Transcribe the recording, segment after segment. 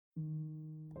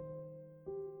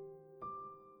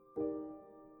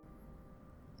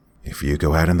If you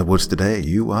go out in the woods today,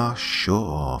 you are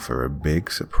sure for a big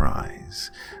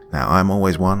surprise. Now, I'm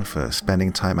always one for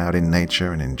spending time out in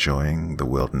nature and enjoying the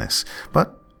wilderness,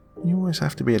 but you always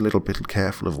have to be a little bit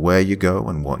careful of where you go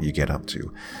and what you get up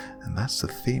to. And that's the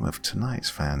theme of tonight's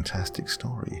fantastic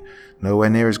story. Nowhere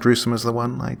near as gruesome as the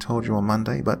one I told you on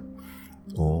Monday, but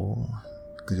all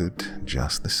good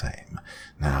just the same.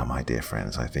 Now, my dear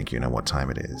friends, I think you know what time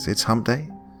it is. It's hump day,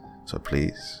 so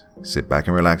please sit back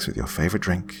and relax with your favorite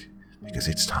drink, because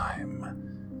it's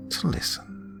time to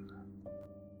listen.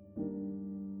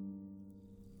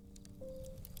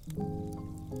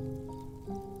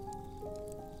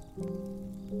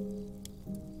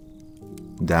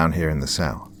 Down here in the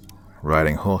South,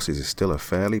 riding horses is still a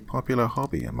fairly popular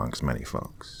hobby amongst many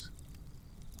folks.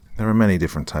 There are many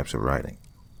different types of riding,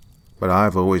 but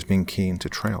I've always been keen to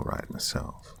trail ride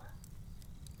myself.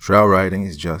 Trail riding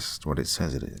is just what it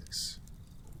says it is.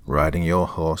 Riding your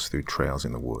horse through trails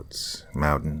in the woods,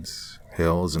 mountains,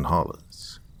 hills, and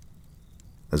hollers.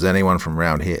 As anyone from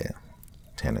round here,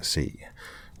 Tennessee,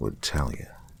 would tell you,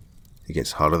 it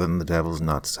gets hotter than the devil's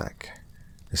nutsack,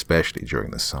 especially during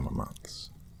the summer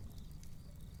months.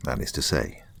 That is to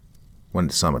say, when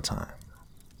it's summertime,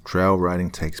 trail riding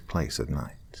takes place at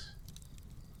night.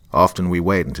 Often we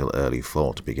wait until early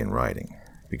fall to begin riding,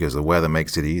 because the weather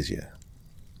makes it easier.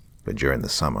 But during the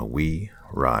summer, we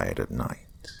ride at night.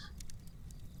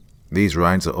 These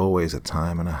rides are always a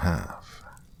time and a half.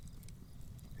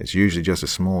 It's usually just a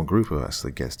small group of us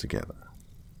that gets together.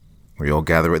 We all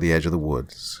gather at the edge of the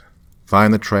woods,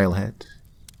 find the trailhead,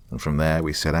 and from there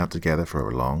we set out together for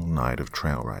a long night of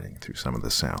trail riding through some of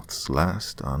the South's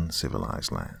last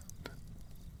uncivilized land.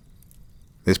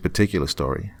 This particular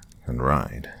story and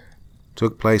ride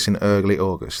took place in early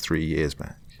August 3 years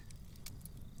back.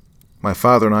 My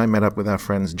father and I met up with our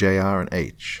friends JR and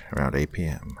H around 8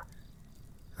 p.m.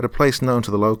 at a place known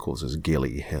to the locals as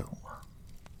Gilly Hill.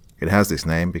 It has this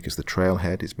name because the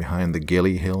trailhead is behind the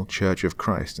Gilly Hill Church of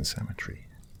Christ and Cemetery.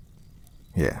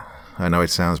 Yeah, I know it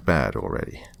sounds bad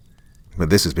already,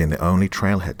 but this has been the only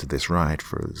trailhead to this ride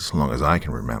for as long as I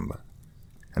can remember,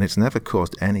 and it's never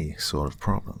caused any sort of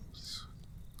problems.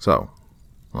 So,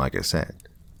 like I said,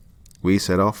 we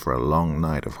set off for a long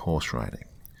night of horse riding,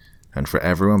 and for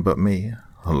everyone but me,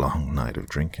 a long night of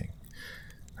drinking.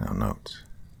 Now note,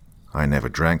 I never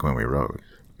drank when we rode,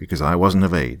 because I wasn't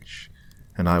of age,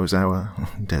 and I was our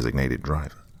designated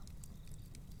driver.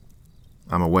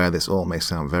 I'm aware this all may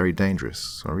sound very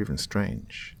dangerous, or even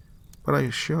strange, but I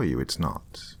assure you it's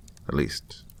not, at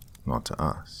least, not to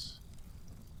us.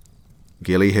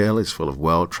 Gilly Hill is full of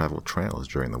well-traveled trails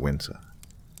during the winter,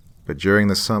 but during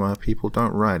the summer people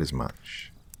don't ride as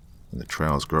much, and the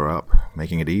trails grow up,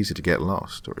 making it easy to get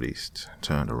lost, or at least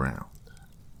turned around.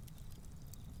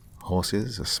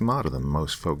 Horses are smarter than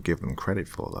most folk give them credit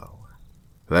for, though.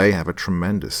 They have a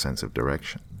tremendous sense of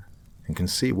direction and can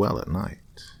see well at night.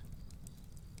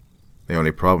 The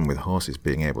only problem with horses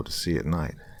being able to see at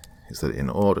night is that in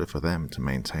order for them to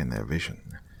maintain their vision,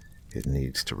 it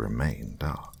needs to remain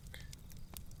dark.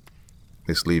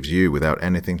 This leaves you without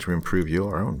anything to improve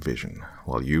your own vision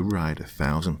while you ride a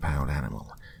 1,000-pound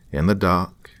animal in the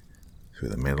dark through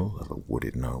the middle of a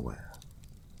wooded nowhere.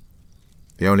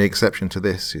 The only exception to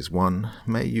this is one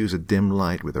may use a dim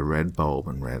light with a red bulb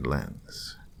and red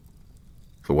lens.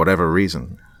 For whatever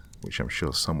reason, which I'm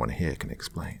sure someone here can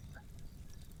explain,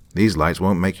 these lights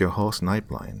won't make your horse night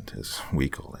blind, as we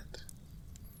call it.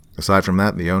 Aside from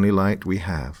that, the only light we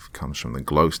have comes from the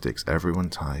glow sticks everyone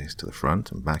ties to the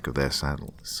front and back of their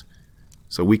saddles,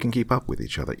 so we can keep up with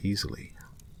each other easily.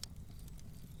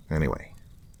 Anyway,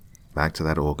 back to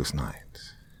that August night.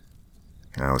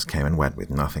 Hours came and went with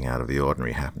nothing out of the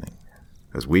ordinary happening,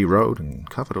 as we rode and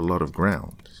covered a lot of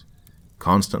ground,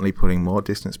 constantly putting more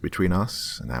distance between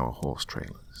us and our horse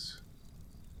trailers.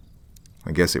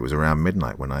 I guess it was around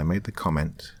midnight when I made the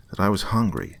comment that I was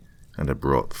hungry and had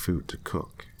brought food to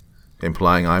cook,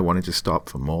 implying I wanted to stop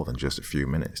for more than just a few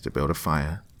minutes to build a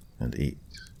fire and eat.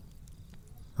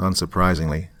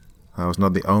 Unsurprisingly, I was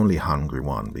not the only hungry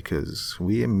one, because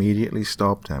we immediately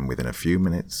stopped and within a few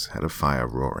minutes had a fire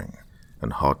roaring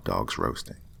and hot dogs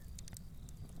roasting.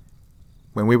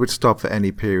 When we would stop for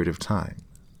any period of time,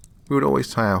 we would always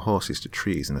tie our horses to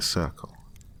trees in a circle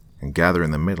and gather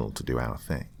in the middle to do our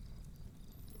thing.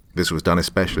 This was done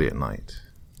especially at night,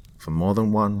 for more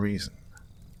than one reason.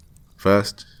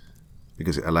 First,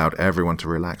 because it allowed everyone to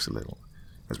relax a little,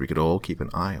 as we could all keep an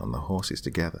eye on the horses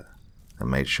together and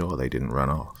made sure they didn't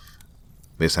run off.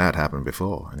 This had happened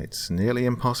before, and it's nearly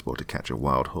impossible to catch a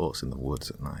wild horse in the woods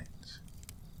at night.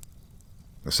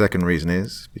 The second reason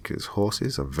is because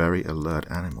horses are very alert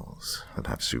animals that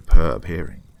have superb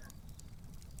hearing.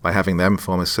 By having them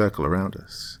form a circle around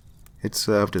us, it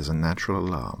served as a natural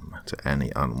alarm to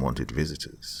any unwanted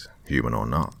visitors, human or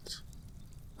not.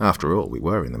 After all, we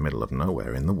were in the middle of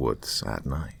nowhere in the woods at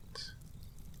night.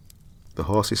 The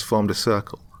horses formed a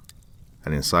circle,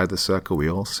 and inside the circle we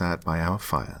all sat by our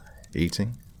fire,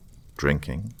 eating,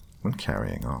 drinking, and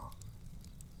carrying on.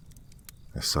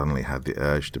 I suddenly had the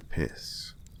urge to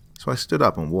piss, so I stood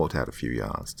up and walked out a few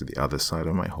yards to the other side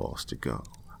of my horse to go.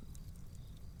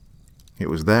 It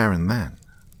was there and then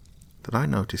that I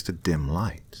noticed a dim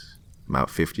light, about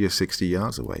 50 or 60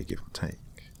 yards away, give or take.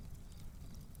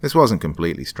 This wasn't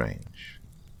completely strange,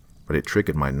 but it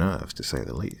triggered my nerves to say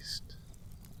the least.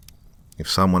 If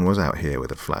someone was out here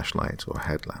with a flashlight or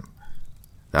headlamp,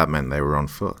 that meant they were on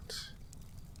foot.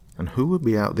 And who would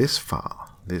be out this far,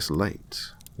 this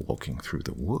late, walking through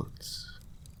the woods?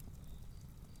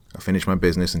 I finished my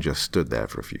business and just stood there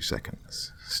for a few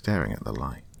seconds, staring at the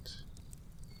light.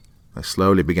 I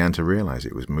slowly began to realize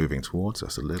it was moving towards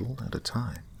us a little at a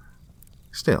time.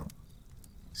 Still,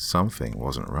 something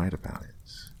wasn't right about it.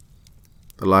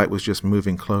 The light was just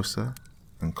moving closer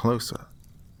and closer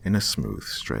in a smooth,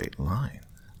 straight line.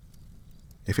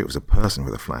 If it was a person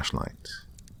with a flashlight,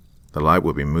 the light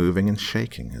would be moving and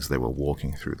shaking as they were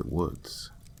walking through the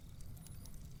woods.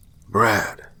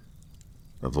 "Brad!"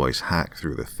 A voice hacked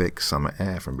through the thick summer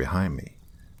air from behind me,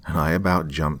 and I about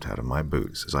jumped out of my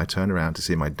boots as I turned around to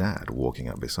see my dad walking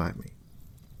up beside me.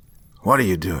 "What are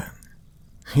you doing?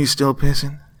 You still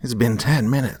pissing? It's been 10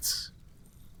 minutes.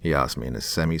 He asked me in a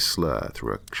semi-slur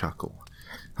through a chuckle.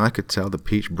 I could tell the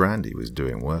peach brandy was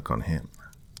doing work on him.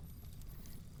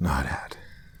 "No, Dad.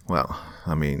 Well,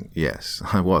 yes,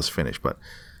 I was finished, but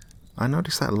I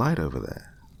noticed that light over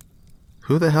there.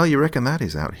 Who the hell you reckon that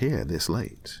is out here this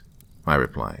late?" I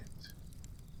replied.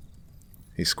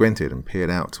 He squinted and peered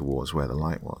out towards where the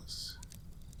light was.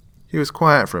 He was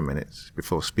quiet for a minute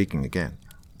before speaking again.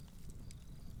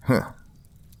 "Huh.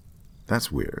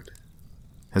 That's weird.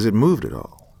 Has it moved at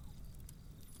all?"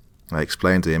 I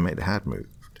explained to him it had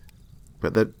moved,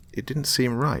 but that it didn't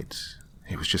seem right.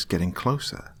 It was just getting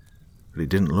closer, but it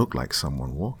didn't look like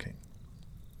someone walking.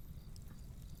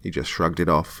 He just shrugged it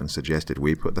off and suggested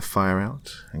we put the fire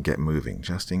out and get moving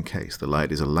just in case the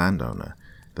light is a landowner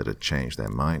that had changed their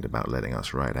mind about letting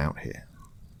us ride out here.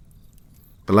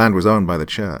 The land was owned by the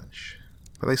church,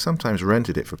 but they sometimes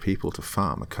rented it for people to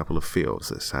farm a couple of fields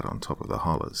that sat on top of the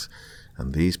hollers,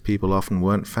 and these people often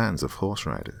weren't fans of horse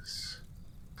riders.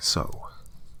 So,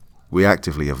 we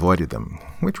actively avoided them,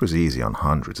 which was easy on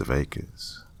hundreds of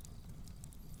acres.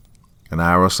 An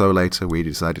hour or so later, we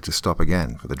decided to stop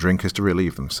again for the drinkers to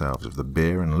relieve themselves of the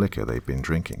beer and liquor they'd been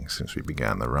drinking since we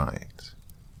began the ride.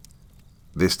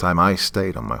 This time I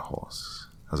stayed on my horse,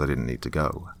 as I didn't need to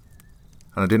go,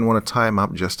 and I didn't want to tie him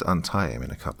up just to untie him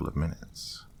in a couple of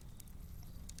minutes.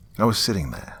 I was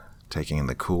sitting there, taking in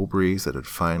the cool breeze that had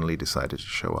finally decided to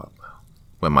show up,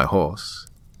 when my horse,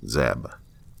 Zeb,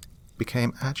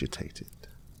 became agitated.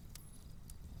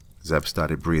 Zeb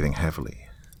started breathing heavily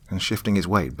and shifting his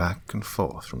weight back and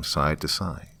forth from side to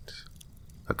side,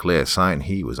 a clear sign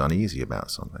he was uneasy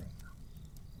about something.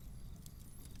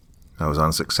 I was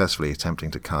unsuccessfully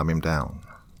attempting to calm him down,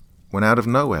 when out of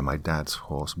nowhere my dad's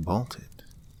horse bolted.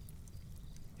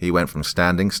 He went from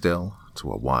standing still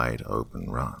to a wide open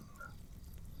run.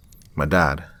 My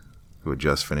dad, who had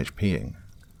just finished peeing,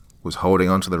 was holding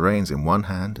onto the reins in one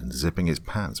hand and zipping his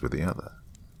pants with the other.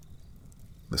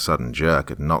 The sudden jerk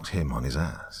had knocked him on his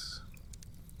ass.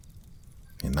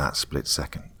 In that split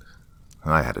second,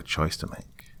 I had a choice to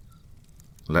make.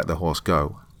 Let the horse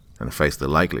go and face the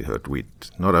likelihood we'd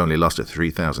not only lost a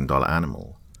 $3,000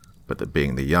 animal, but that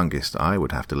being the youngest, I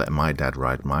would have to let my dad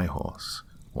ride my horse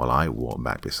while I walked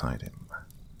back beside him.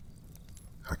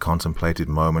 I contemplated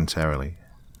momentarily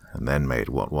and then made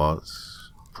what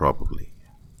was, probably,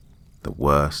 the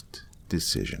worst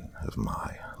decision of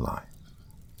my life.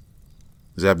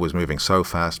 Zeb was moving so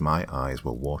fast my eyes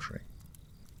were watering.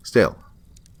 Still,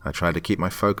 I tried to keep my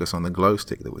focus on the glow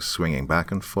stick that was swinging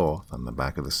back and forth on the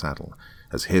back of the saddle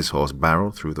as his horse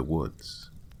barreled through the woods.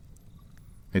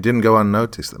 It didn't go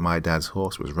unnoticed that my dad's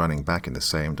horse was running back in the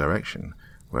same direction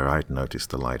where I'd noticed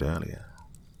the light earlier.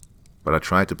 But I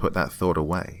tried to put that thought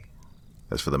away,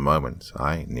 as for the moment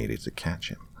I needed to catch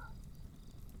him.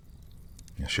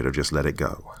 I should have just let it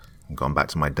go and gone back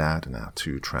to my dad and our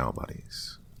 2 trail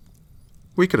buddies.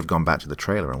 We could have gone back to the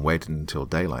trailer and waited until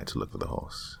daylight to look for the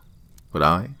horse, but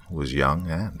I was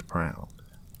young and proud.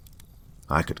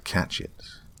 I could catch it,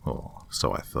 or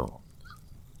so I thought.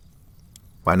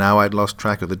 By now I'd lost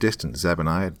track of the distance Zeb and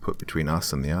I had put between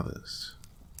us and the others.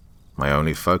 My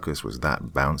only focus was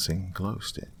that bouncing glow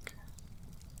stick.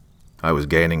 I was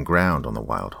gaining ground on the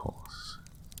wild horse.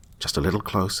 Just a little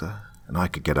closer, and I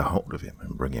could get a hold of him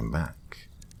and bring him back.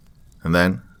 And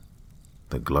then,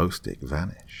 the glow stick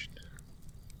vanished.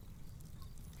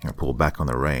 I pulled back on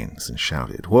the reins and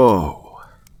shouted, "Whoa!"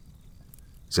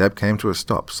 Zeb came to a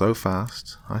stop so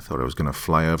fast, I thought I was going to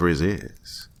fly over his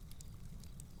ears.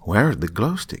 Where had the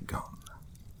glow stick gone?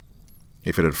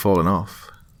 If it had fallen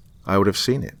off, I would have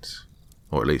seen it,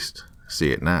 or at least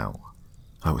see it now.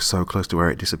 I was so close to where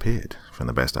it disappeared, from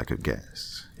the best I could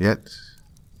guess. Yet,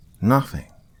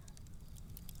 nothing.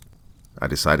 I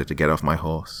decided to get off my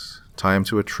horse, tie him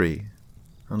to a tree,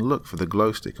 and look for the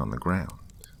glow stick on the ground.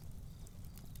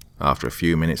 After a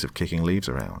few minutes of kicking leaves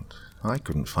around, I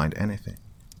couldn't find anything.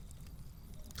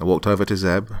 I walked over to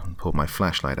Zeb and pulled my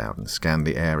flashlight out and scanned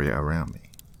the area around me,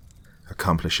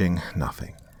 accomplishing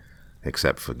nothing,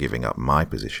 except for giving up my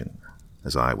position,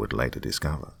 as I would later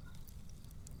discover.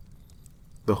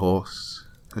 The horse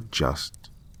had just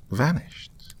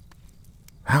vanished.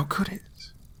 How could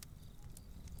it?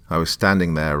 I was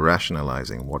standing there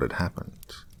rationalizing what had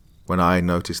happened when I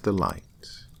noticed the light.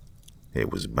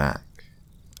 It was back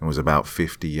and was about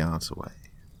 50 yards away.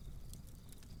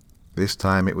 This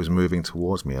time it was moving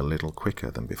towards me a little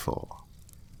quicker than before,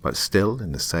 but still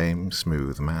in the same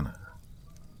smooth manner.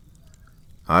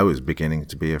 I was beginning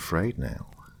to be afraid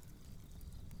now.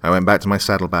 I went back to my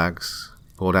saddlebags,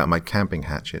 pulled out my camping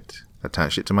hatchet,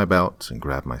 attached it to my belt, and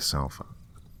grabbed my cell phone.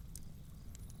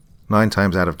 9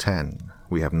 times out of 10,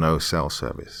 we have no cell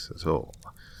service at all,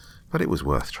 but it was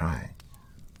worth trying.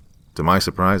 To my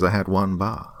surprise, I had 1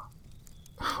 bar.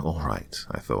 All right,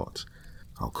 I thought.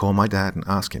 I'll call my dad and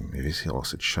ask him if his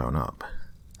horse had shown up,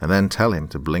 and then tell him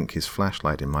to blink his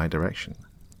flashlight in my direction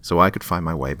so I could find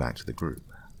my way back to the group.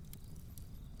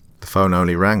 The phone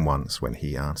only rang once when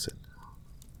he answered.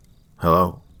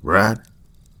 "Hello, Brad?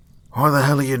 What the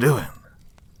hell are you doing?"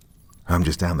 "I'm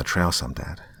just down the trail some,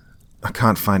 Dad. I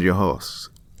can't find your horse.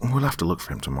 We'll have to look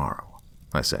for him tomorrow,"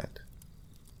 I said.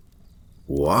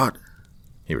 "What?"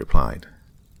 he replied,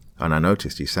 and I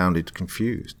noticed he sounded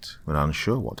confused and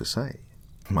unsure what to say.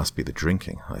 Must be the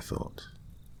drinking, I thought.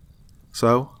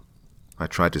 So, I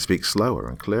tried to speak slower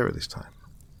and clearer this time.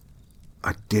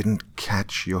 "I didn't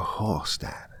catch your horse,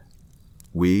 Dad.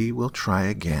 We will try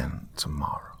again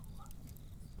tomorrow."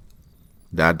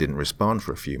 Dad didn't respond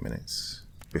for a few minutes,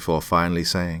 before finally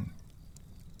saying,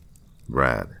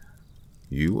 "Brad,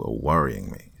 you are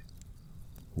worrying me.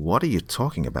 What are you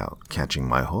talking about, catching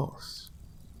my horse?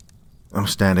 I'm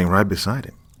standing right beside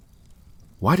him.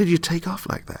 Why did you take off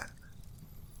like that?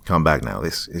 Come back now,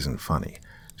 this isn't funny.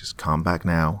 Just come back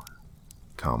now.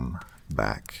 Come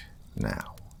back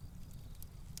now.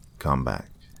 Come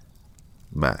back.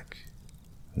 Back.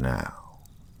 Now."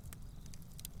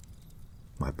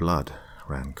 My blood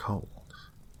ran cold.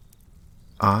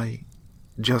 I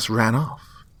just ran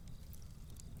off.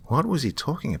 What was he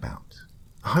talking about?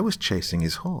 I was chasing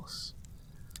his horse.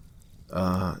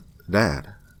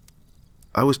 Dad,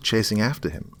 I was chasing after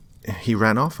him. He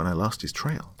ran off and I lost his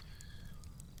trail."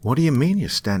 "What do you mean you're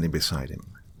standing beside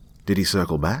him? Did he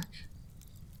circle back?"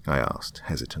 I asked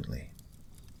hesitantly.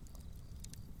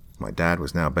 My dad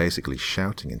was now basically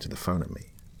shouting into the phone at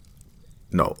me.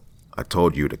 "No, I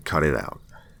told you to cut it out.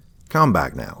 Come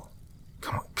back now.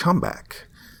 Come back."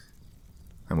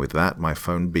 And with that, my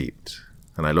phone beeped,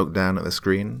 and I looked down at the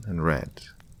screen and read,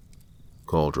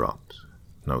 "Call dropped.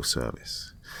 No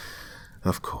service."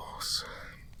 Of course.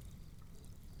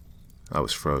 I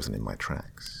was frozen in my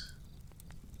tracks.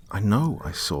 I know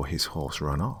I saw his horse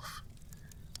run off.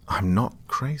 I'm not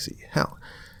crazy. Hell,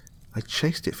 I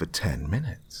chased it for 10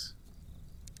 minutes.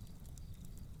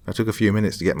 I took a few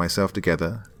minutes to get myself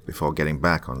together before getting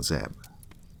back on Zeb.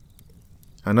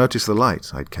 I noticed the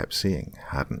light I'd kept seeing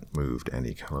hadn't moved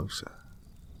any closer.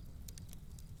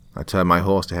 I turned my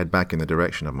horse to head back in the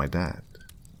direction of my dad,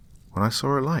 when I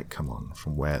saw a light come on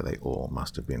from where they all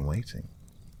must have been waiting.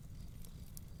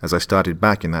 As I started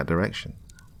back in that direction,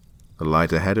 the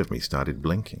light ahead of me started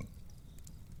blinking.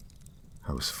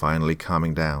 I was finally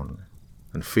calming down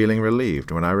and feeling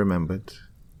relieved when I remembered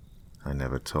I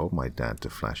never told my dad to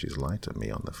flash his light at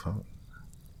me on the phone.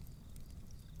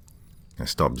 I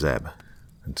stopped Zeb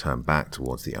and turned back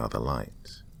towards the other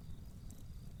light.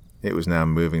 It was now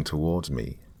moving towards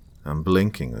me and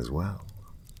blinking as well.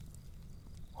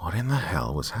 What in the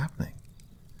hell was happening?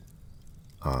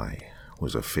 I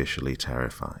was officially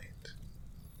terrified.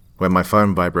 When my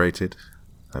phone vibrated,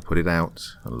 I put it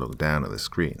out and looked down at the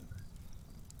screen.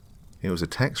 It was a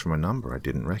text from a number I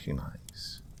didn't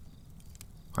recognize.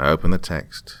 I opened the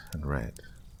text and read,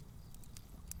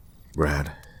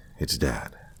 "Brad, it's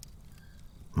Dad.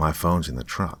 My phone's in the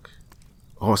truck.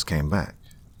 Horse came back.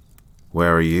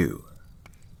 Where are you?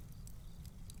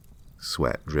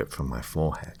 Sweat dripped from my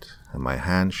forehead, and my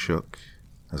hand shook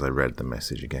as I read the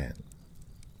message again.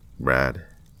 Brad,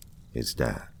 it's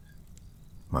Dad.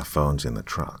 My phone's in the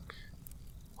truck.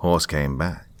 Horse came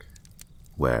back.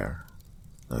 Where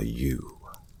are you?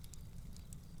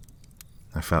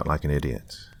 I felt like an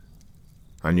idiot.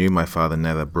 I knew my father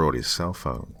never brought his cell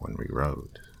phone when we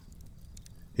rode.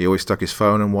 He always stuck his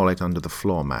phone and wallet under the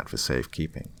floor mat for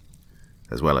safekeeping,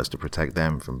 as well as to protect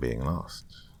them from being lost.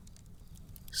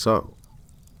 So,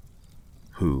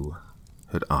 who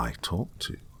had I talked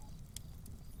to?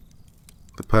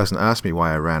 The person asked me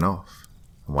why I ran off,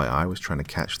 and why I was trying to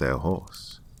catch their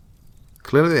horse.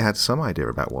 Clearly they had some idea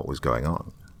about what was going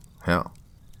on. Hell,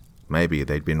 maybe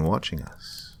they'd been watching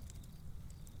us.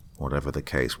 Whatever the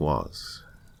case was,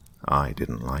 I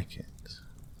didn't like it.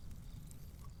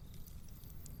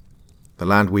 The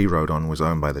land we rode on was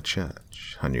owned by the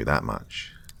church, I knew that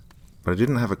much, but I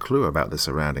didn't have a clue about the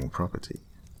surrounding property.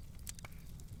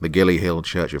 The Gilly Hill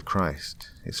Church of Christ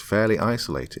is fairly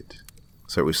isolated,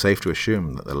 so it was safe to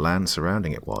assume that the land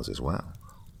surrounding it was as well.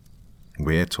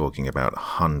 We're talking about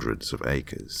hundreds of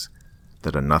acres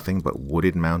that are nothing but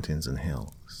wooded mountains and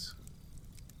hills.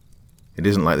 It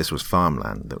isn't like this was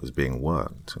farmland that was being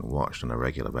worked and watched on a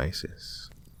regular basis.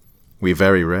 We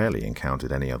very rarely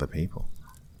encountered any other people.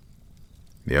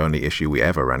 The only issue we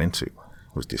ever ran into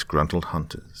was disgruntled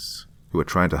hunters who were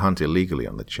trying to hunt illegally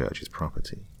on the church's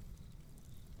property.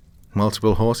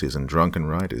 Multiple horses and drunken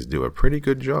riders do a pretty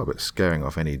good job at scaring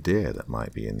off any deer that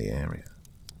might be in the area.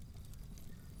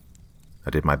 I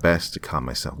did my best to calm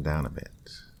myself down a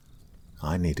bit.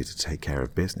 I needed to take care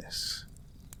of business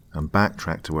and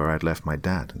backtrack to where I'd left my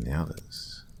dad and the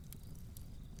others.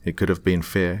 It could have been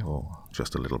fear or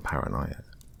just a little paranoia,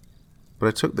 but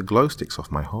I took the glow sticks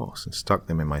off my horse and stuck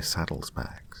them in my saddle's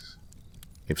bags.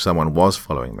 If someone was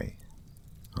following me,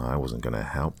 I wasn't going to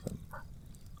help them.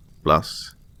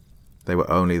 Plus, they were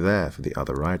only there for the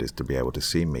other riders to be able to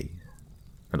see me,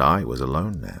 and I was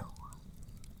alone now.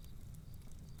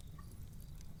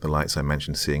 The lights I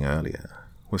mentioned seeing earlier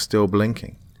were still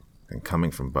blinking and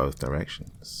coming from both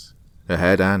directions,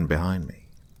 ahead and behind me.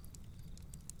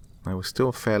 I was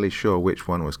still fairly sure which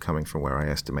one was coming from where I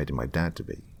estimated my dad to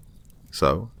be,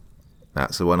 so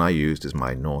that's the one I used as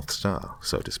my North Star,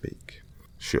 so to speak.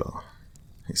 Sure,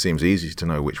 it seems easy to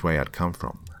know which way I'd come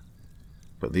from,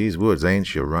 but these woods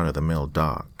ain't your run-of-the-mill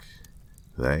dark.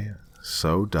 They're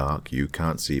so dark you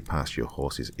can't see past your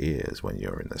horse's ears when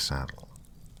you're in the saddle.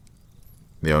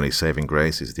 The only saving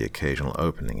grace is the occasional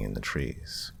opening in the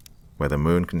trees, where the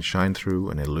moon can shine through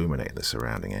and illuminate the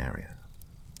surrounding area.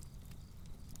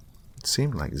 It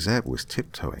seemed like Zeb was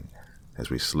tiptoeing as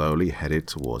we slowly headed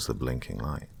towards the blinking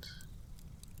light.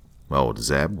 Old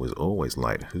Zeb was always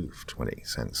light-hoofed when he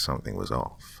sensed something was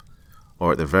off,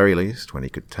 or at the very least when he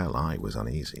could tell I was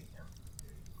uneasy.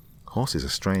 Horses are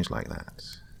strange like that,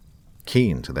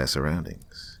 keen to their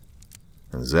surroundings,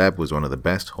 and Zeb was one of the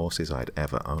best horses I'd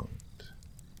ever owned.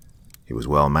 He was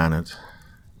well-mannered,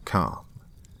 calm,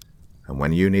 and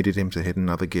when you needed him to hit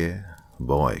another gear,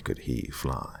 boy could he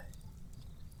fly.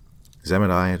 Zeb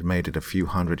and I had made it a few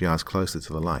hundred yards closer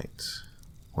to the light,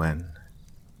 when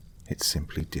it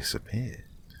simply disappeared.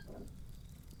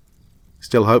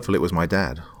 Still hopeful it was my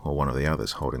dad, or one of the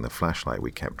others holding the flashlight,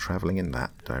 we kept traveling in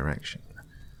that direction.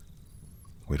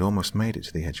 We'd almost made it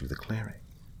to the edge of the clearing,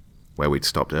 where we'd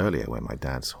stopped earlier when my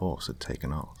dad's horse had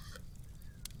taken off.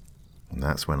 And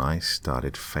that's when I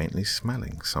started faintly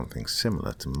smelling something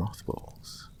similar to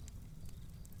mothballs.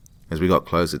 As we got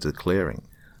closer to the clearing,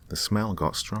 the smell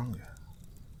got stronger.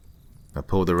 I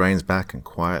pulled the reins back and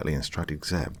quietly instructed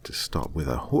Zeb to stop with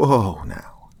a "Whoa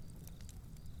now!"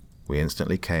 We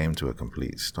instantly came to a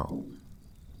complete stop.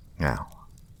 Now,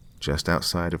 just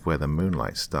outside of where the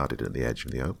moonlight started at the edge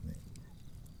of the opening.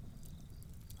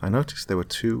 I noticed there were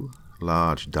two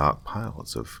large dark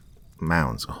piles of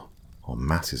mounds or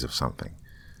masses of something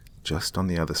just on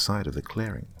the other side of the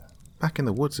clearing, back in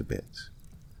the woods a bit,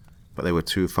 but they were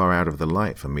too far out of the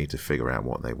light for me to figure out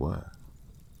what they were.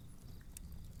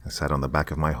 I sat on the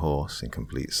back of my horse in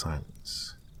complete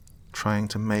silence, trying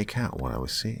to make out what I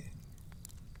was seeing.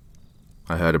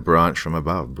 I heard a branch from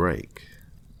above break,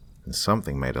 and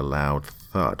something made a loud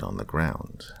thud on the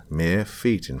ground, mere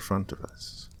feet in front of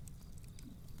us.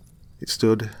 It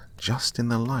stood just in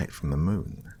the light from the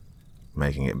moon,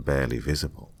 making it barely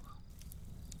visible.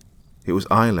 It was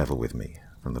eye level with me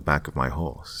from the back of my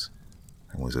horse,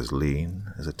 and was as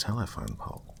lean as a telephone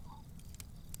pole.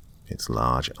 Its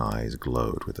large eyes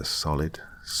glowed with a solid,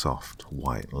 soft,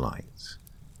 white light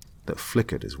that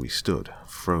flickered as we stood,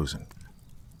 frozen,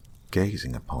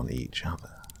 gazing upon each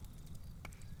other.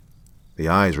 The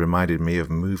eyes reminded me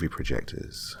of movie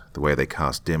projectors, the way they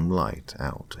cast dim light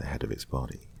out ahead of its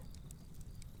body.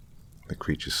 The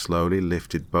creature slowly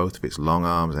lifted both of its long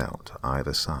arms out to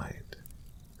either side,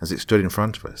 as it stood in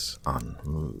front of us,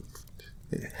 unmoved.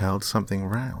 It held something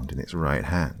round in its right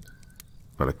hand,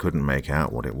 but I couldn't make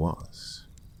out what it was.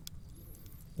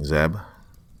 Zeb,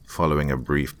 following a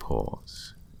brief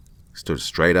pause, stood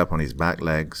straight up on his back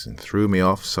legs and threw me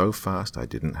off so fast I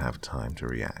didn't have time to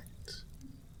react.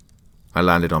 I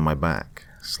landed on my back,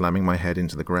 slamming my head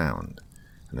into the ground,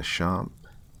 and a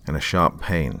sharp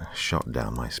pain shot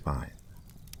down my spine.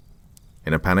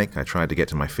 In a panic, I tried to get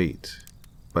to my feet,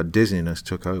 but dizziness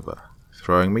took over,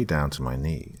 throwing me down to my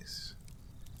knees.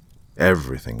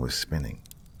 Everything was spinning,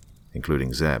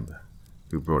 including Zeb,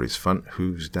 who brought his front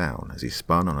hooves down as he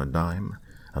spun on a dime,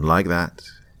 and like that,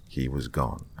 he was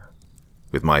gone,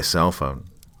 with my cell phone,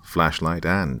 flashlight,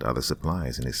 and other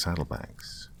supplies in his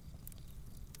saddlebags.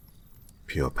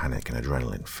 Pure panic and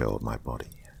adrenaline filled my body.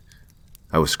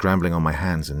 I was scrambling on my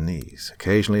hands and knees,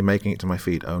 occasionally making it to my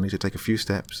feet only to take a few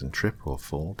steps and trip or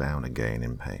fall down again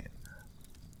in pain.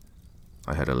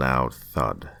 I heard a loud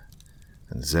thud,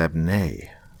 and Zeb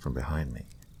neigh from behind me.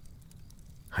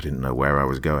 I didn't know where I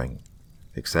was going,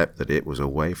 except that it was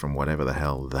away from whatever the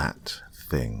hell that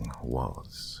thing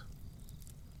was.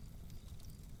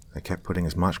 I kept putting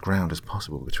as much ground as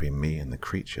possible between me and the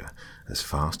creature as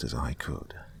fast as I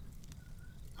could.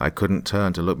 I couldn't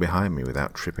turn to look behind me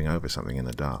without tripping over something in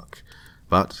the dark,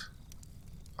 but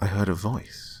I heard a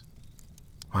voice.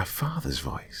 My father's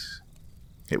voice.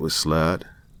 It was slurred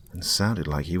and sounded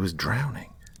like he was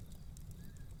drowning.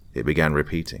 It began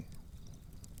repeating,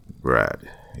 "Brad,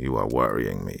 you are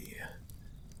worrying me.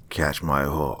 Catch my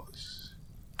horse.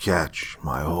 Catch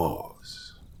my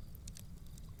horse."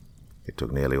 It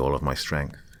took nearly all of my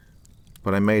strength,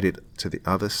 but I made it to the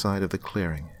other side of the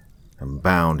clearing and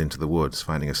bound into the woods,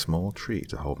 finding a small tree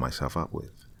to hold myself up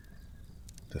with.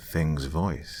 The thing's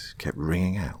voice kept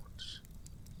ringing out,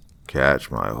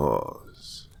 "Catch my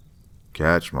horse.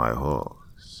 Catch my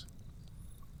horse."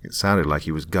 It sounded like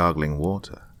he was gargling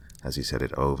water as he said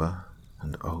it over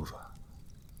and over.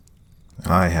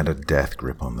 I had a death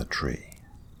grip on the tree.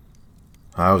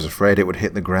 I was afraid it would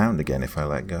hit the ground again if I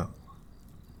let go.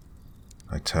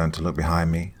 I turned to look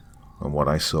behind me, and what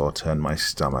I saw turned my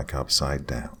stomach upside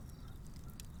down.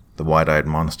 The wide-eyed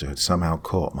monster had somehow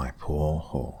caught my poor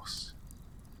horse.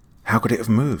 How could it have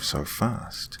moved so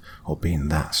fast, or been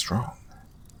that strong?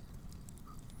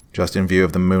 Just in view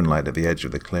of the moonlight at the edge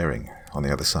of the clearing on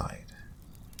the other side,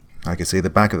 I could see the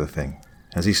back of the thing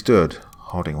as he stood,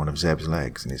 holding one of Zeb's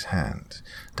legs in his hand,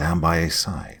 down by his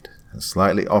side, and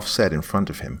slightly offset in front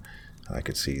of him, I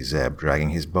could see Zeb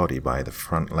dragging his body by the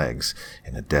front legs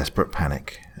in a desperate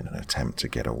panic and an attempt to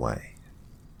get away.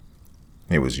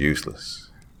 It was useless.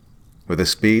 With a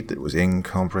speed that was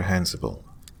incomprehensible,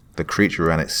 the creature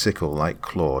ran its sickle-like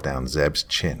claw down Zeb's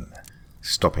chin,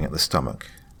 stopping at the stomach,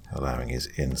 allowing his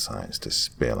insides to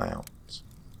spill out.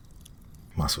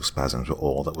 Muscle spasms were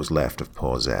all that was left of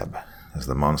poor Zeb, as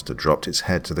the monster dropped its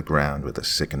head to the ground with a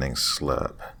sickening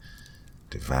slurp,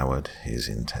 devoured his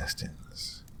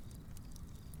intestines.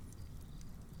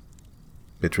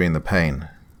 Between the pain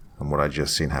and what I'd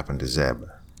just seen happen to Zeb,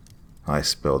 I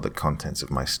spilled the contents of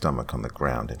my stomach on the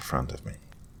ground in front of me.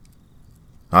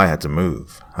 I had to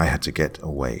move. I had to get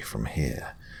away from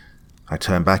here. I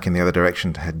turned back in the other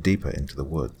direction to head deeper into the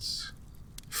woods.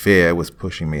 Fear was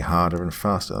pushing me harder and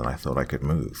faster than I thought I could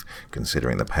move,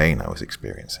 considering the pain I was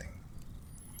experiencing.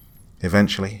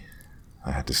 Eventually,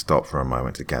 I had to stop for a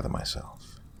moment to gather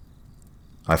myself.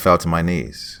 I fell to my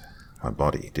knees. My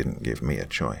body didn't give me a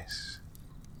choice.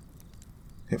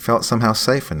 It felt somehow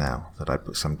safer now that I'd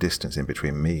put some distance in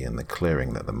between me and the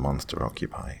clearing that the monster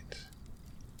occupied.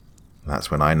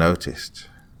 That's when I noticed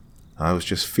I was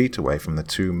just feet away from the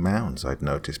two mounds I'd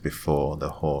noticed before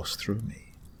the horse threw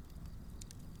me.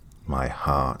 My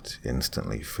heart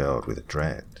instantly filled with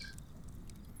dread.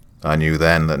 I knew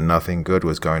then that nothing good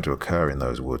was going to occur in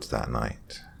those woods that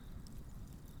night.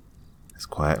 As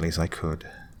quietly as I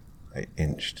could, I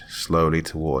inched slowly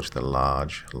towards the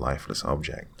large, lifeless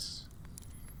objects.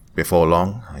 Before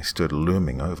long, I stood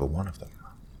looming over one of them.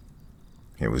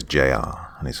 It was JR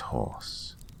and his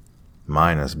horse,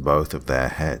 minus both of their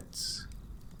heads.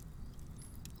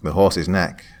 The horse's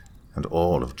neck and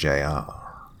all of JR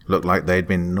looked like they'd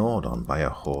been gnawed on by a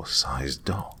horse-sized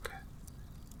dog.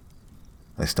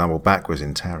 I stumbled backwards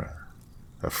in terror,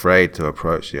 afraid to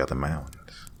approach the other mound.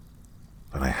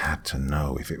 But I had to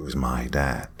know if it was my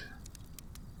dad.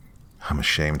 I'm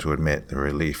ashamed to admit the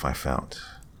relief I felt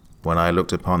when I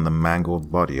looked upon the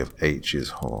mangled body of H's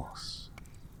horse.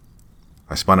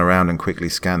 I spun around and quickly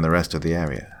scanned the rest of the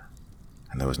area,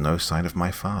 and there was no sign of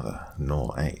my father,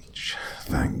 nor H.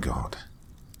 Thank God.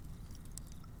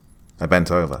 I bent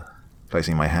over,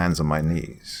 placing my hands on my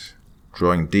knees,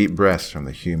 drawing deep breaths from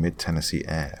the humid Tennessee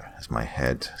air as my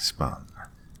head spun.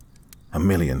 A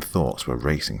million thoughts were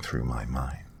racing through my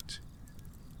mind.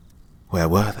 Where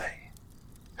were they?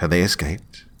 Had they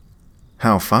escaped?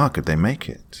 How far could they make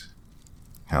it?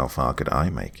 How far could I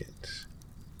make it?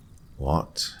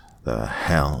 What the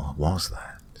hell was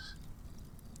that?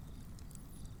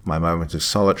 My moment of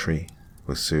solitary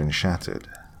was soon shattered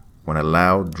when a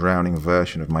loud, drowning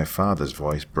version of my father's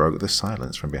voice broke the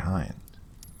silence from behind.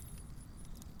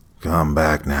 Come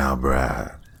back now,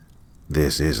 Brad.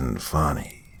 This isn't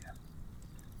funny.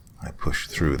 I pushed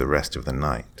through the rest of the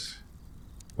night,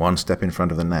 one step in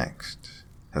front of the next,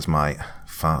 as my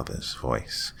father's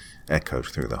voice echoed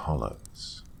through the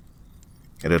hollows.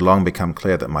 It had long become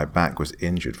clear that my back was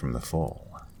injured from the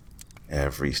fall.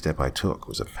 Every step I took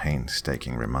was a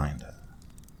painstaking reminder.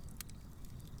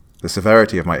 The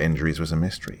severity of my injuries was a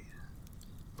mystery,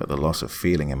 but the loss of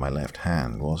feeling in my left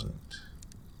hand wasn't.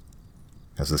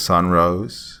 As the sun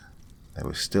rose, there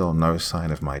was still no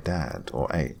sign of my dad or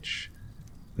H,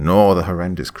 nor the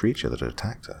horrendous creature that had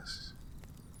attacked us.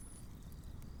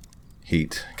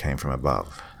 Heat came from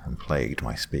above and plagued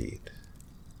my speed.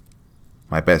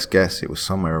 My best guess, it was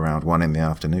somewhere around 1 in the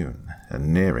afternoon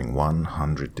and nearing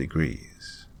 100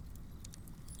 degrees.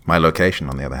 My location,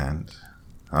 on the other hand,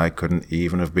 I couldn't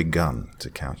even have begun to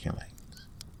calculate.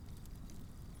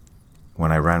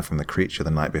 When I ran from the creature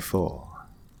the night before,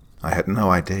 I had no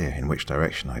idea in which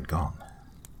direction I'd gone.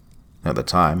 At the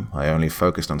time, I only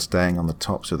focused on staying on the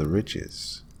tops of the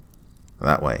ridges.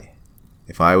 That way,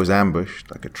 if I was ambushed,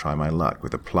 I could try my luck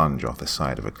with a plunge off the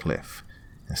side of a cliff,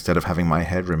 instead of having my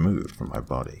head removed from my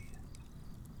body.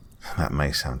 That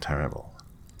may sound terrible,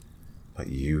 but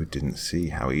you didn't see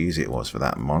how easy it was for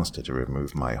that monster to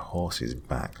remove my horse's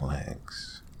back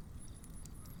legs.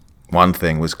 One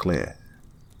thing was clear.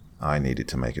 I needed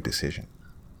to make a decision.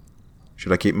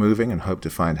 Should I keep moving and hope to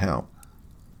find help?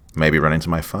 Maybe run into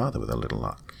my father with a little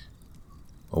luck?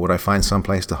 Or would I find some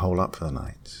place to hole up for the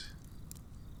night?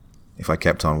 If I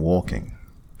kept on walking,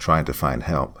 trying to find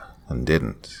help, and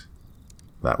didn't,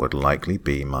 that would likely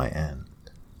be my end.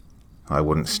 I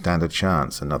wouldn't stand a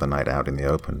chance another night out in the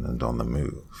open and on the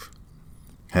move.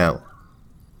 Hell,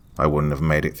 I wouldn't have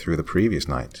made it through the previous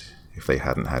night if they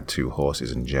hadn't had 2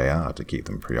 horses and JR to keep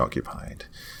them preoccupied,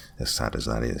 as sad as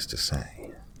that is to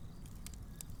say.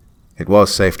 It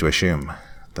was safe to assume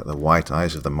that the white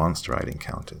eyes of the monster I'd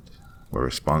encountered were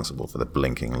responsible for the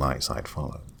blinking lights I'd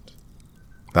followed.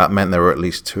 That meant there were at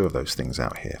least 2 of those things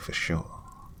out here for sure.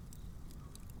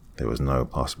 There was no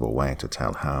possible way to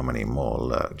tell how many more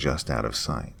lurked just out of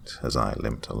sight as I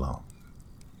limped along.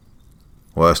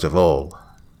 Worst of all,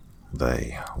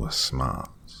 they were smart.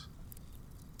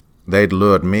 They'd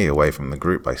lured me away from the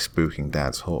group by spooking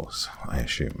Dad's horse, I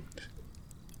assumed.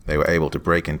 They were able to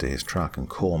break into his truck and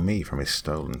call me from his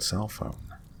stolen cell phone.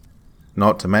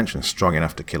 Not to mention strong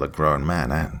enough to kill a grown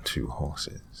man and 2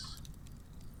 horses.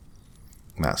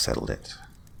 That settled it.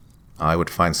 I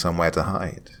would find somewhere to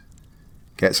hide,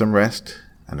 get some rest,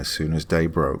 and as soon as day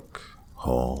broke,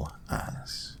 haul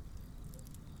ass.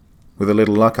 With a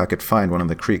little luck, I could find one of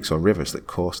the creeks or rivers that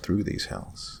coursed through these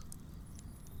hills.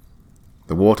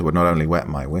 The water would not only wet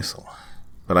my whistle,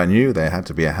 but I knew there had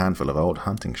to be a handful of old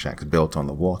hunting shacks built on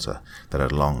the water that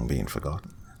had long been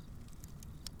forgotten.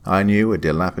 I knew a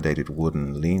dilapidated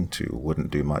wooden lean-to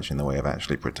wouldn't do much in the way of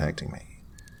actually protecting me,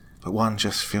 but one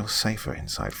just feels safer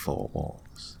inside 4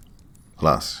 walls.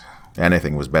 Plus,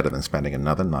 anything was better than spending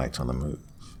another night on the move.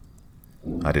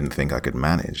 I didn't think I could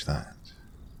manage that.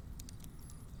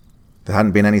 There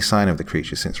hadn't been any sign of the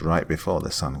creature since right before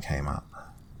the sun came up.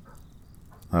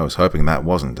 I was hoping that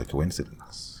wasn't a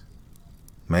coincidence.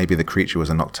 Maybe the creature was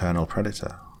a nocturnal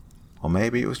predator, or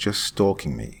maybe it was just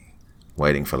stalking me,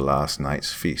 waiting for last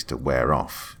night's feast to wear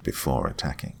off before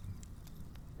attacking.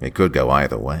 It could go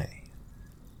either way.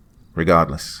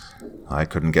 Regardless, I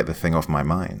couldn't get the thing off my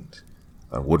mind.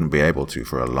 I wouldn't be able to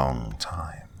for a long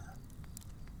time.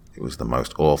 It was the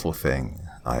most awful thing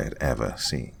I had ever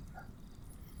seen.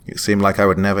 It seemed like I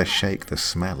would never shake the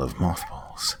smell of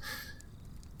mothballs.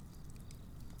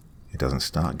 It doesn't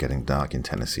start getting dark in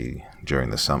Tennessee during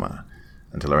the summer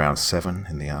until around 7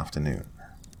 in the afternoon.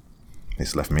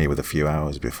 This left me with a few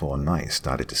hours before night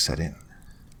started to set in.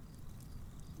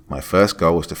 My first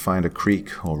goal was to find a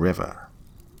creek or river,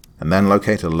 and then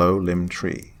locate a low-limbed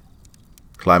tree,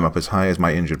 climb up as high as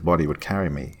my injured body would carry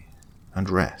me, and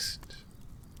rest.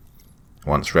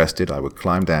 Once rested, I would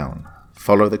climb down,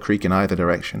 follow the creek in either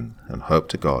direction, and hope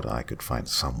to God I could find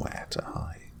somewhere to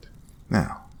hide.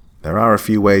 Now, there are a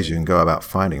few ways you can go about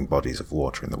finding bodies of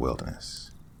water in the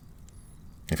wilderness.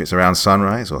 If it's around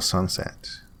sunrise or sunset,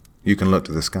 you can look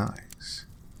to the skies.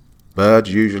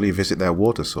 Birds usually visit their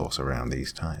water source around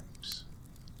these times.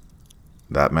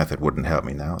 That method wouldn't help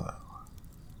me now, though.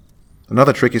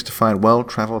 Another trick is to find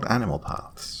well-traveled animal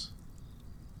paths.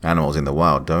 Animals in the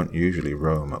wild don't usually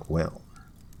roam at will.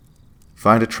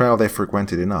 Find a trail they've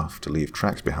frequented enough to leave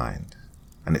tracks behind,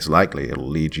 and it's likely it'll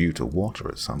lead you to water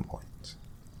at some point.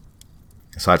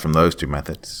 Aside from those two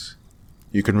methods,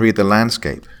 you can read the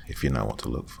landscape if you know what to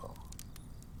look for.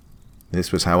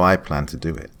 This was how I planned to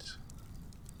do it.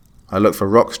 I looked for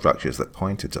rock structures that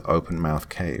pointed to open-mouth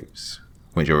caves,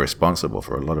 which are responsible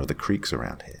for a lot of the creeks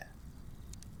around here.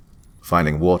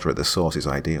 Finding water at the source is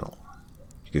ideal,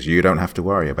 because you don't have to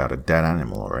worry about a dead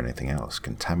animal or anything else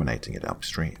contaminating it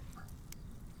upstream.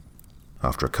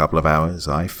 After a couple of hours,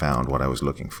 I found what I was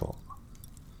looking for.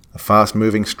 A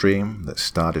fast-moving stream that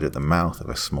started at the mouth of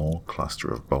a small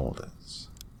cluster of boulders.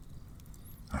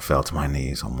 I fell to my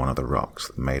knees on one of the rocks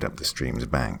that made up the stream's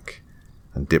bank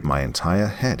and dipped my entire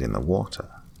head in the water.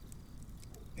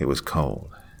 It was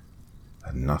cold,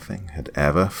 and nothing had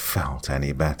ever felt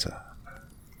any better.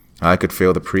 I could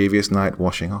feel the previous night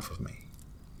washing off of me.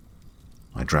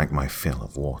 I drank my fill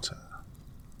of water.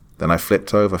 Then I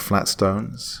flipped over flat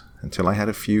stones until I had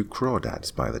a few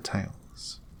crawdads by the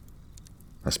tails.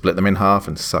 I split them in half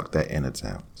and sucked their innards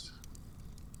out.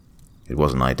 It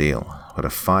wasn't ideal, but a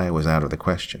fire was out of the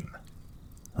question.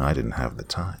 I didn't have the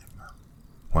time.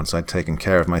 Once I'd taken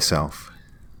care of myself,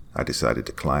 I decided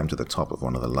to climb to the top of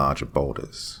one of the larger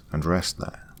boulders and rest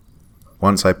there.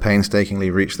 Once I painstakingly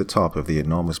reached the top of the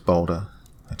enormous boulder,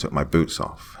 I took my boots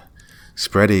off,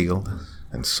 spread-eagled,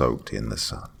 and soaked in the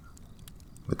sun.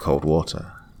 The cold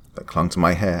water that clung to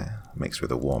my hair, mixed with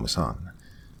the warm sun,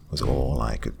 was all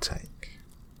I could take.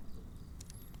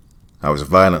 I was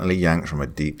violently yanked from a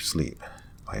deep sleep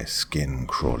by a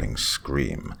skin-crawling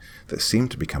scream that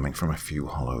seemed to be coming from a few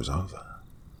hollows over.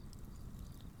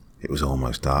 It was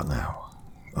almost dark now.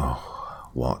 Oh,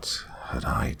 what had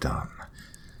I done?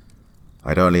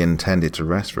 I'd only intended to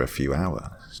rest for a few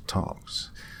hours, tops.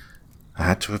 I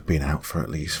had to have been out for at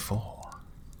least 4.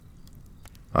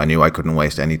 I knew I couldn't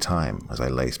waste any time as I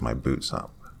laced my boots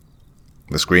up.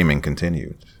 The screaming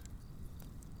continued.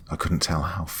 I couldn't tell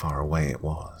how far away it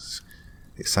was.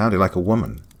 It sounded like a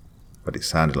woman, but it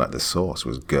sounded like the source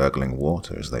was gurgling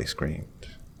water as they screamed.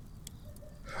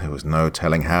 There was no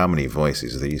telling how many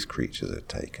voices these creatures had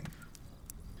taken.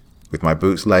 With my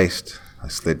boots laced, I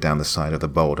slid down the side of the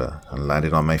boulder and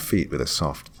landed on my feet with a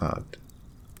soft thud.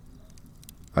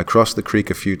 I crossed the creek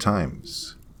a few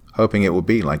times, hoping it would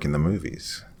be like in the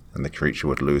movies, and the creature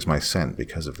would lose my scent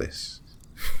because of this.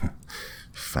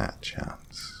 Fat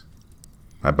chance.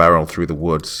 I barreled through the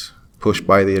woods, pushed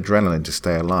by the adrenaline to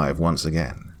stay alive once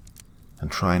again, and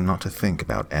trying not to think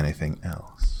about anything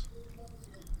else.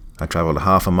 I traveled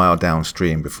half a mile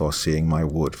downstream before seeing my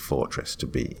wood fortress to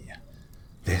be.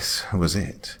 This was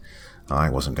it. I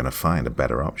wasn't going to find a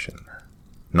better option,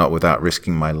 not without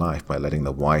risking my life by letting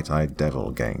the white-eyed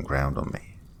devil gain ground on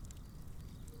me.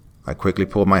 I quickly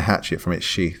pulled my hatchet from its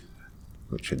sheath,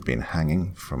 which had been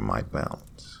hanging from my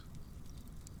belt.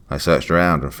 I searched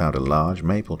around and found a large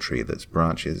maple tree that's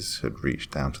branches had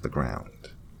reached down to the ground.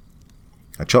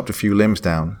 I chopped a few limbs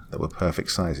down that were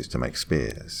perfect sizes to make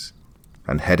spears,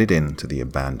 and headed into the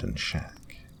abandoned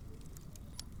shack.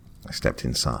 I stepped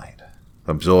inside,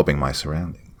 absorbing my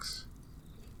surroundings.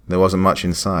 There wasn't much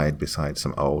inside besides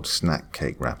some old snack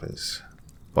cake wrappers,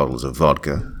 bottles of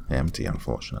vodka, empty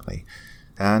unfortunately,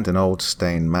 and an old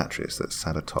stained mattress that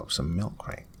sat atop some milk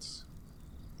crates.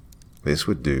 This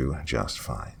would do just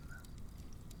fine.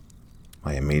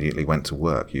 I immediately went to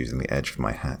work using the edge of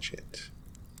my hatchet,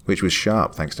 which was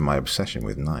sharp thanks to my obsession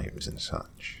with knives and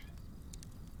such.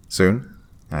 Soon,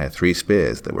 I had 3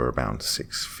 spears that were around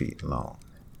 6 feet long.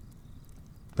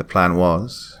 The plan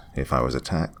was, if I was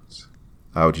attacked,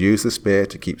 I would use the spear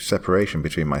to keep separation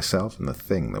between myself and the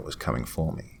thing that was coming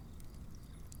for me.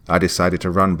 I decided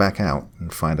to run back out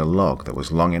and find a log that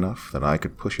was long enough that I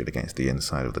could push it against the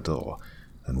inside of the door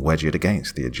and wedge it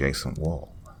against the adjacent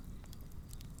wall.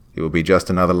 It would be just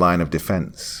another line of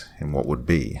defense in what would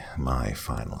be my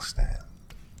final stand.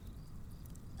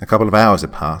 A couple of hours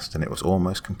had passed and it was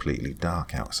almost completely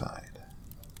dark outside.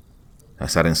 I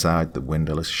sat inside the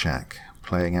windowless shack,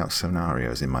 playing out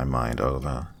scenarios in my mind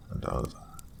over and over.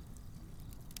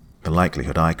 The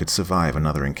likelihood I could survive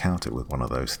another encounter with one of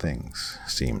those things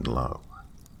seemed low.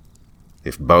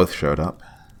 If both showed up,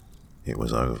 it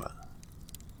was over.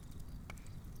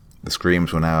 The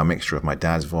screams were now a mixture of my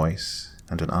dad's voice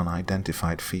and an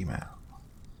unidentified female.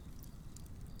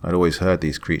 I'd always heard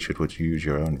these creatures would use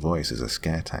your own voice as a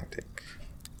scare tactic.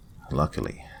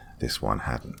 Luckily, this one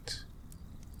hadn't.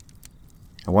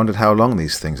 I wondered how long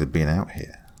these things had been out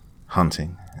here,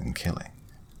 hunting and killing.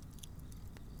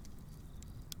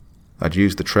 I'd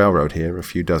used the trail road here a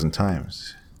few dozen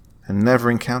times, and never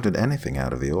encountered anything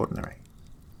out of the ordinary.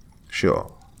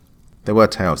 Sure, there were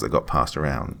tales that got passed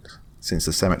around, since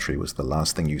the cemetery was the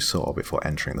last thing you saw before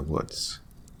entering the woods.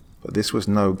 But this was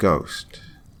no ghost.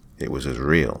 It was as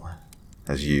real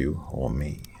as you or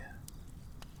me.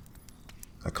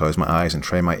 I closed my eyes and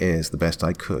trained my ears the best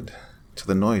I could to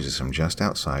the noises from just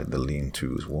outside the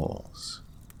lean-to's walls.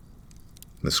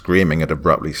 The screaming had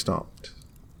abruptly stopped,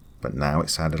 but now it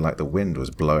sounded like the wind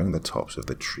was blowing the tops of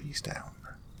the trees down.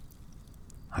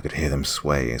 I could hear them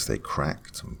sway as they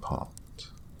cracked and popped.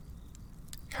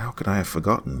 How could I have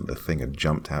forgotten that the thing had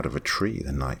jumped out of a tree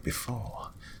the night before?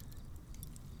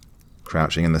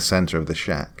 Crouching in the center of the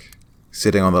shack,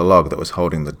 sitting on the log that was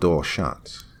holding the door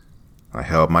shut, I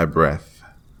held my breath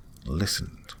and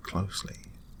listened closely.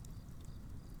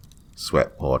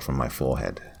 Sweat poured from my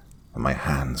forehead, and my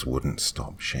hands wouldn't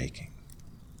stop shaking.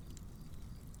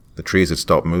 The trees had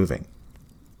stopped moving.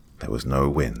 There was no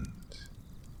wind.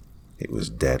 It was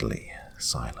deadly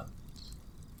silent.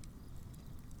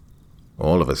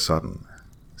 All of a sudden,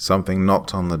 something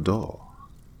knocked on the door.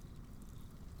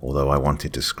 Although I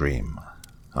wanted to scream,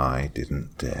 I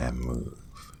didn't dare move.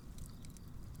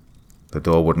 The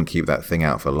door wouldn't keep that thing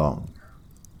out for long,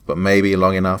 but maybe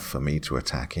long enough for me to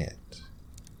attack it.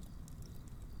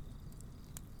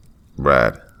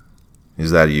 Brad,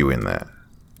 is that you in there?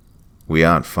 We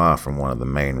aren't far from one of the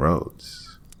main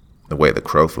roads, the way the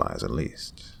crow flies at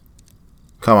least.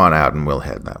 Come on out and we'll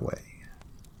head that way.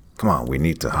 Come on, we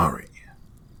need to hurry.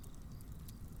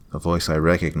 A voice I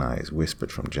recognized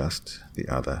whispered from just the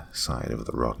other side of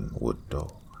the rotten wood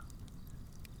door.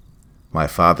 My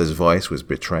father's voice was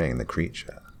betraying the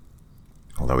creature.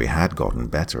 Although he had gotten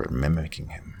better at mimicking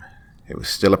him, it was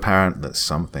still apparent that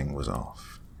something was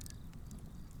off.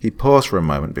 He paused for a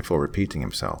moment before repeating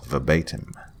himself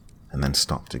verbatim, and then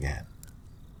stopped again.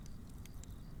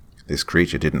 This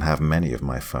creature didn't have many of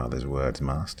my father's words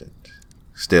mastered.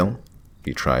 Still,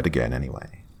 he tried again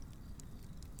anyway.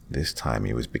 This time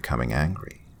he was becoming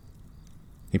angry.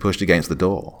 He pushed against the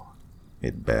door.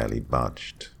 It barely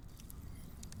budged.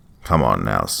 Come on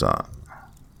now, son.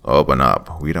 Open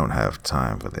up. We don't have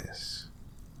time for this.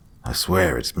 I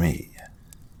swear it's me.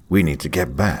 We need to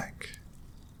get back.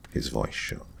 His voice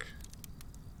shook.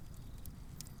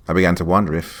 I began to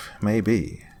wonder if,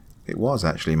 maybe, it was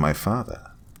actually my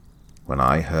father, when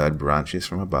I heard branches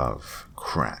from above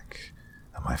crack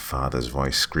and my father's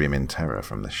voice scream in terror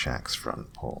from the shack's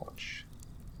front porch.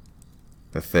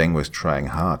 The thing was trying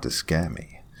hard to scare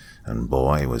me, and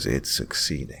boy was it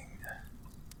succeeding.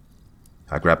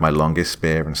 I grabbed my longest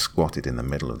spear and squatted in the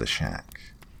middle of the shack,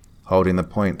 holding the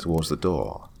point towards the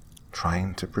door,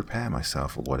 trying to prepare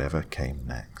myself for whatever came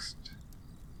next.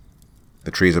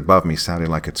 The trees above me sounded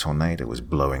like a tornado was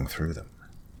blowing through them.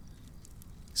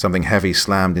 Something heavy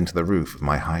slammed into the roof of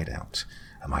my hideout,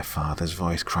 and my father's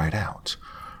voice cried out,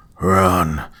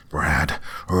 "Run, Brad,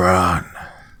 run!"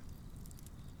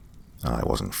 I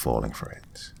wasn't falling for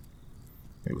it.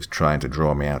 It was trying to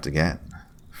draw me out again.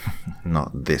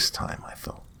 Not this time, I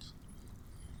thought.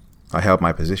 I held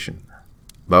my position,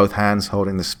 both hands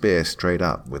holding the spear straight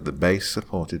up with the base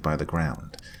supported by the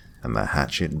ground and the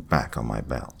hatchet back on my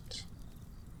belt.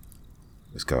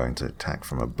 It was going to attack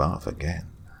from above again.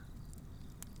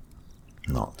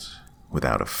 Not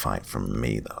without a fight from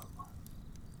me, though.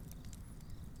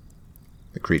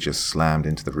 The creature slammed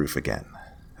into the roof again,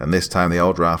 and this time the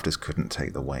old rafters couldn't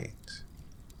take the weight.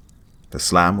 The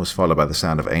slam was followed by the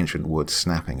sound of ancient wood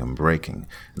snapping and breaking,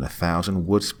 and 1,000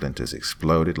 wood splinters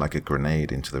exploded like a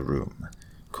grenade into the room,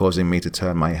 causing me to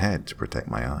turn my head to protect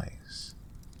my eyes.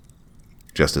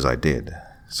 Just as I did,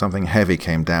 something heavy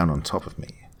came down on top of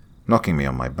me, knocking me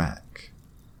on my back,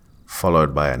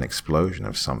 followed by an explosion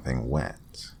of something wet.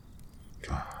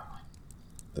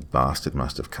 The bastard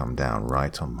must have come down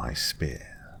right on my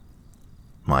spear.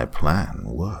 My plan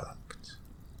worked.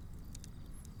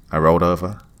 I rolled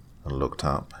over and looked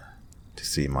up to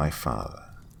see my father,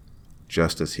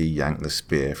 just as he yanked the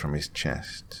spear from his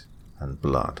chest and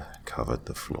blood covered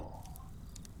the floor.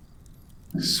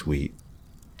 Sweet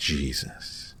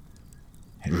Jesus.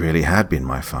 It really had been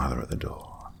my father at the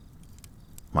door.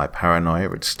 My paranoia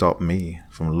had stopped me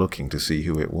from looking to see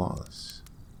who it was.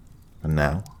 And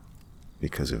now,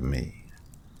 because of me,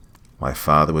 my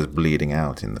father was bleeding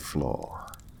out in the floor.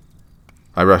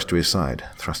 I rushed to his side,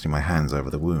 thrusting my hands over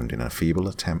the wound in a feeble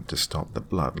attempt to stop the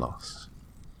blood loss.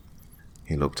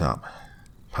 He looked up,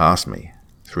 past me,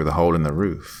 through the hole in the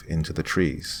roof, into the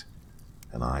trees,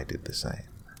 and I did the same.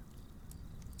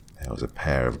 There was a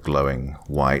pair of glowing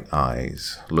white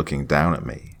eyes looking down at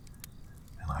me,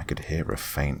 and I could hear a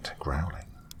faint growling.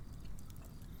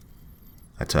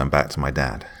 I turned back to my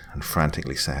dad and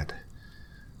frantically said,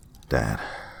 "Dad,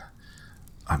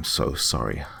 I'm so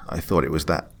sorry. I thought it was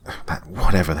that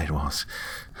whatever that was.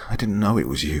 I didn't know it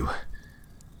was you.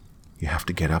 You have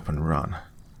to get up and run.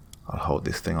 I'll hold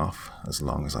this thing off as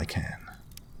long as I can."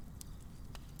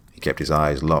 He kept his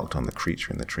eyes locked on the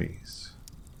creature in the trees.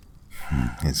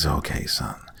 "It's okay,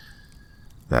 son.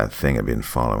 That thing had been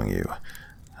following you,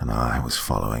 and I was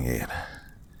following it.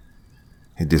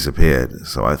 It disappeared,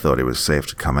 so I thought it was safe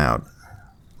to come out,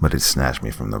 but it snatched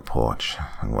me from the porch,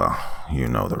 and well, you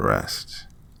know the rest."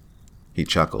 He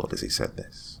chuckled as he said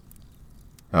this.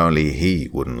 Only he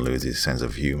wouldn't lose his sense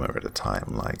of humor at a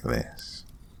time like this.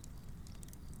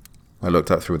 I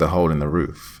looked up through the hole in the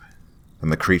roof,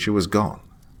 and the creature was gone.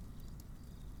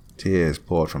 Tears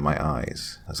poured from my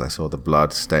eyes as I saw the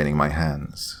blood staining my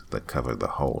hands that covered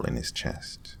the hole in his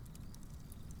chest.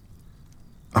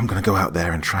 "I'm going to go out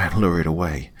there and try and lure it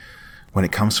away. When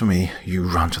it comes for me, you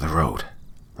run to the road,"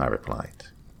 I replied.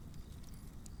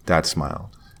 Dad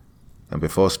smiled, and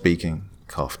before speaking,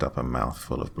 coughed up a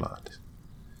mouthful of blood.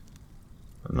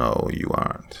 "No, you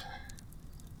aren't.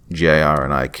 JR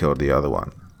and I killed the other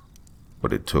one,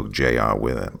 but it took JR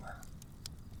with him.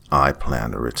 I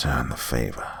plan to return the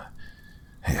favor.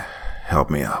 Here, help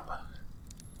me up."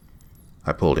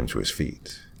 I pulled him to his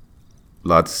feet.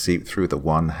 Blood seeped through the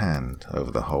one hand over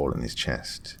the hole in his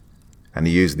chest, and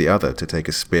he used the other to take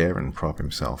a spear and prop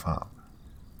himself up.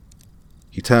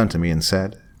 He turned to me and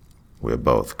said, "We're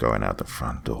both going out the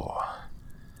front door.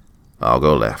 I'll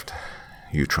go left.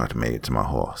 You try to make it to my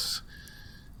horse.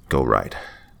 Go right.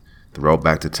 The road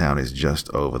back to town is just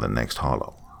over the next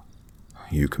hollow.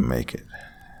 You can make it.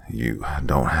 You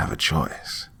don't have a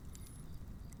choice."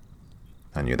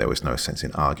 I knew there was no sense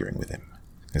in arguing with him.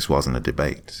 This wasn't a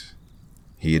debate.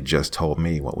 He had just told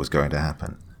me what was going to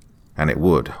happen, and it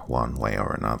would one way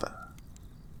or another.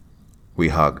 We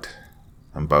hugged,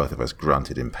 and both of us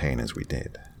grunted in pain as we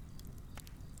did.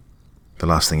 The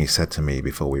last thing he said to me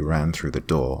before we ran through the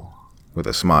door, with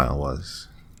a smile, was,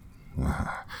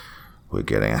 "We're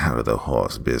getting out of the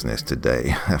horse business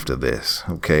today after this,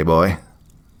 okay, boy?"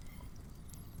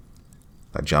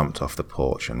 I jumped off the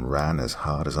porch and ran as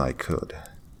hard as I could,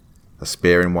 a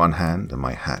spear in one hand and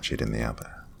my hatchet in the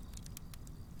other.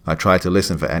 I tried to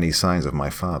listen for any signs of my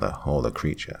father or the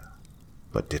creature,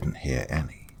 but didn't hear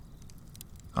any.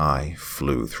 I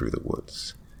flew through the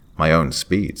woods, my own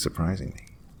speed surprising me.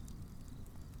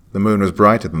 The moon was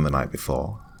brighter than the night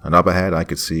before, and up ahead I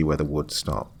could see where the woods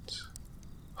stopped.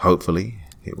 Hopefully,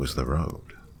 it was the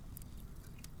road.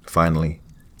 Finally,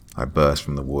 I burst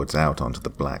from the woods out onto the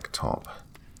black top,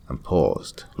 and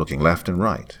paused, looking left and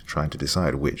right, trying to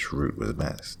decide which route was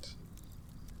best.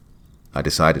 I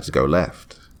decided to go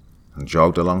left, and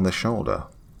jogged along the shoulder,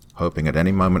 hoping at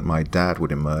any moment my dad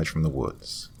would emerge from the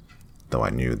woods, though I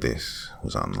knew this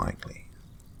was unlikely.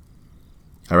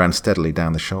 I ran steadily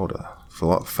down the shoulder for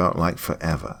what felt like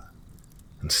forever,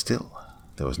 and still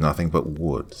there was nothing but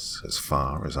woods as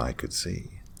far as I could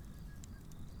see.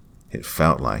 It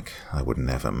felt like I would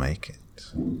never make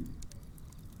it.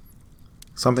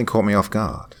 Something caught me off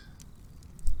guard.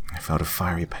 I felt a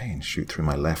fiery pain shoot through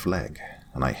my left leg,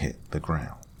 and I hit the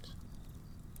ground.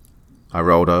 I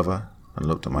rolled over and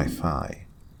looked at my thigh,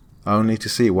 only to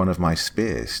see one of my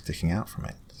spears sticking out from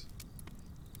it.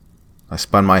 I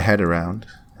spun my head around,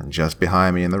 and just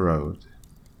behind me in the road,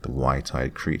 the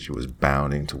white-eyed creature was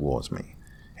bounding towards me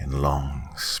in long,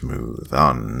 smooth,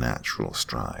 unnatural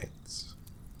strides.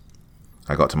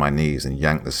 I got to my knees and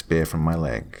yanked the spear from my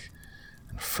leg,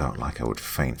 and felt like I would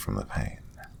faint from the pain.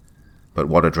 But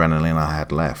what adrenaline I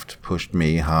had left pushed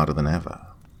me harder than ever.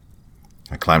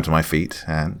 I climbed to my feet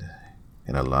and,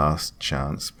 in a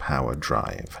last-chance power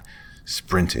drive,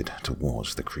 sprinted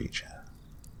towards the creature.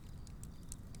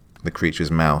 The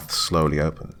creature's mouth slowly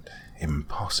opened,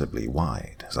 impossibly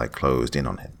wide, as I closed in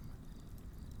on him.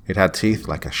 It had teeth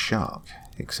like a shark,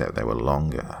 except they were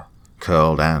longer,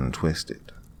 curled and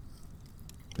twisted.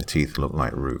 The teeth looked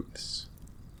like roots.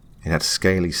 It had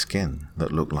scaly skin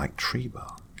that looked like tree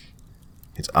bark.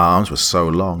 Its arms were so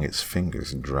long its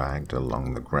fingers dragged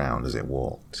along the ground as it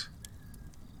walked.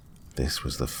 This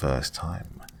was the first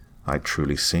time I'd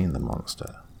truly seen the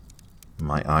monster.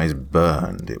 My eyes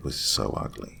burned, it was so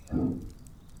ugly.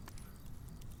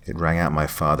 It rang out my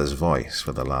father's voice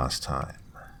for the last time.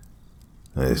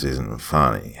 This isn't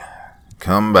funny.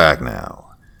 Come back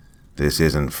now. This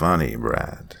isn't funny,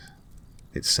 Brad,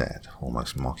 it said,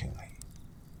 almost mockingly.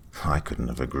 I couldn't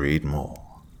have agreed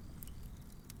more.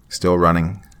 Still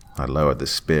running, I lowered the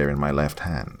spear in my left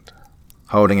hand,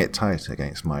 holding it tight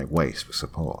against my waist for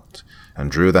support,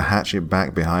 and drew the hatchet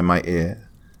back behind my ear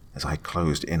as I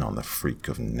closed in on the freak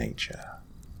of nature.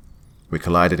 We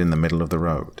collided in the middle of the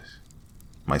road.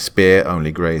 My spear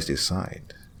only grazed his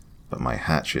side, but my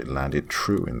hatchet landed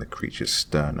true in the creature's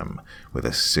sternum with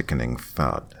a sickening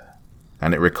thud,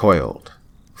 and it recoiled,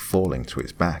 falling to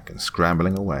its back and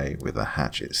scrambling away with the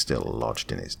hatchet still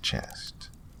lodged in its chest.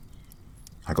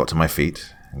 I got to my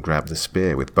feet and grabbed the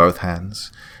spear with both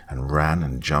hands and ran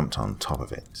and jumped on top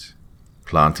of it,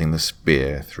 planting the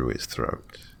spear through its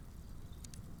throat.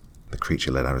 The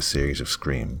creature let out a series of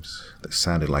screams that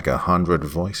sounded like 100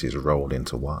 voices rolled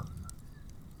into one.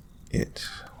 It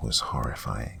was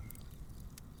horrifying.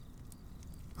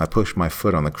 I pushed my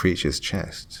foot on the creature's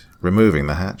chest, removing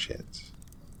the hatchet.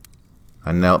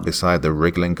 I knelt beside the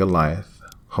wriggling Goliath,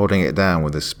 holding it down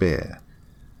with the spear,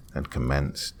 and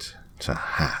commenced to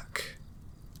hack.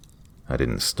 I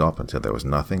didn't stop until there was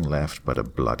nothing left but a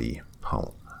bloody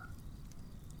pulp.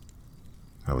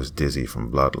 I was dizzy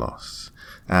from blood loss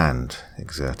and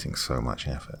exerting so much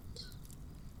effort.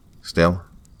 Still,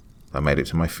 I made it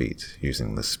to my feet,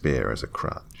 using the spear as a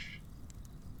crutch.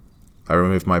 I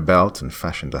removed my belt and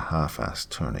fashioned a half-assed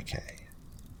tourniquet.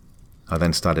 I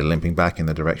then started limping back in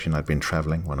the direction I'd been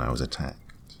traveling when I was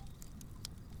attacked.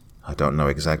 I don't know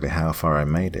exactly how far I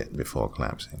made it before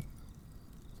collapsing.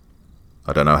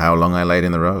 I don't know how long I laid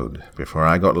in the road before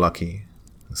I got lucky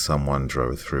and someone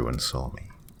drove through and saw me.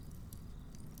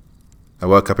 I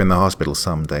woke up in the hospital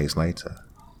some days later.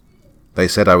 They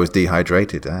said I was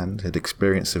dehydrated and had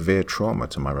experienced severe trauma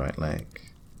to my right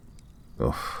leg.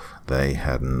 Oof, they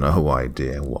had no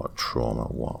idea what trauma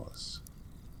was.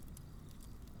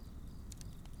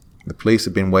 The police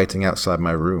had been waiting outside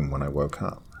my room when I woke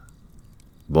up.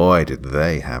 Boy, did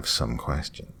they have some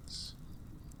questions.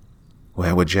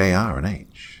 Where were JR and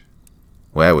H?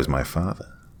 Where was my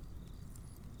father?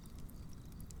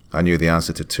 I knew the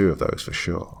answer to 2 of those for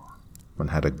sure, and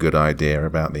had a good idea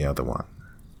about the other one.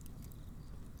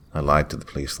 I lied to the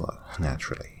police, though,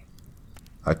 naturally.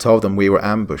 I told them we were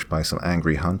ambushed by some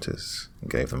angry hunters and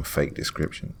gave them fake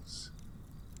descriptions.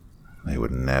 They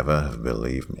would never have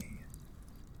believed me.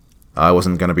 I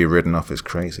wasn't going to be written off as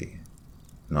crazy,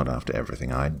 not after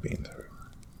everything I'd been through.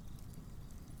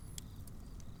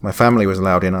 My family was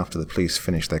allowed in after the police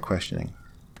finished their questioning,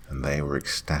 and they were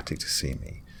ecstatic to see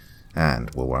me,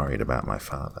 and were worried about my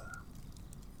father.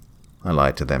 I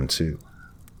lied to them too,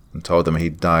 and told them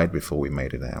he'd died before we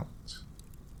made it out.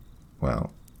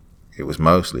 Well, it was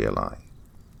mostly a lie,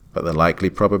 but the likely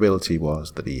probability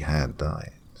was that he had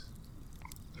died.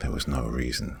 There was no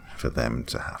reason for them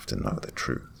to have to know the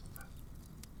truth.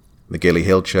 The Gilly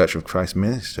Hill Church of Christ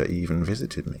minister even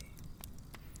visited me.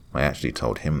 I actually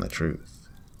told him the truth.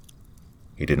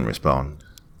 He didn't respond,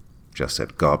 just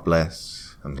said God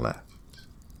bless and left.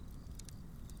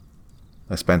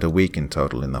 I spent a week in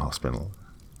total in the hospital,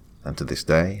 and to this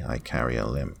day I carry a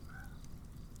limp.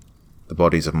 The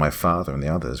bodies of my father and the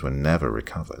others were never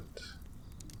recovered.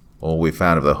 All we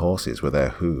found of the horses were their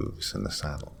hooves and the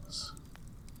saddles.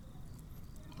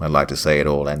 I'd like to say it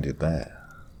all ended there,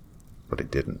 but it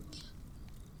didn't.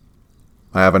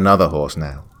 I have another horse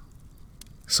now.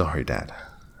 Sorry, Dad,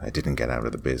 I didn't get out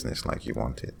of the business like you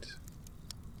wanted.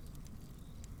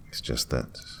 It's just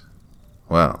that,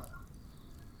 well,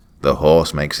 the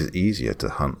horse makes it easier to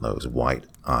hunt those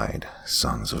white-eyed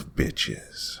sons of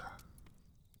bitches.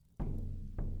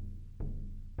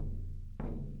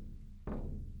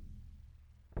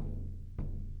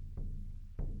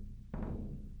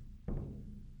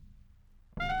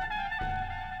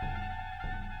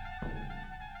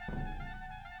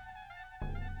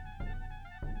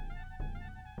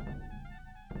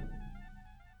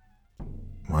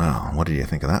 Well, what did you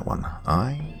think of that one?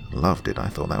 I loved it. I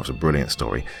thought that was a brilliant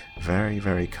story. Very,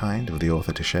 very kind of the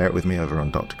author to share it with me over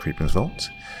on Dr. Creepin's Vault,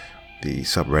 the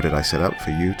subreddit I set up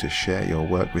for you to share your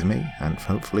work with me, and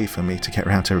hopefully for me to get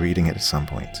around to reading it at some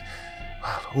point.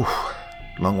 Well,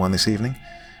 long one this evening,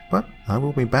 but I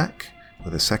will be back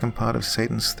with the second part of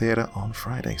Satan's Theatre on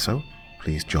Friday, so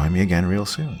please join me again real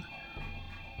soon.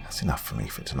 That's enough for me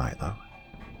for tonight, though.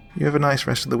 You have a nice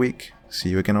rest of the week. See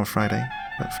you again on Friday.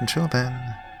 But until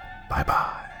then,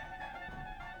 bye-bye.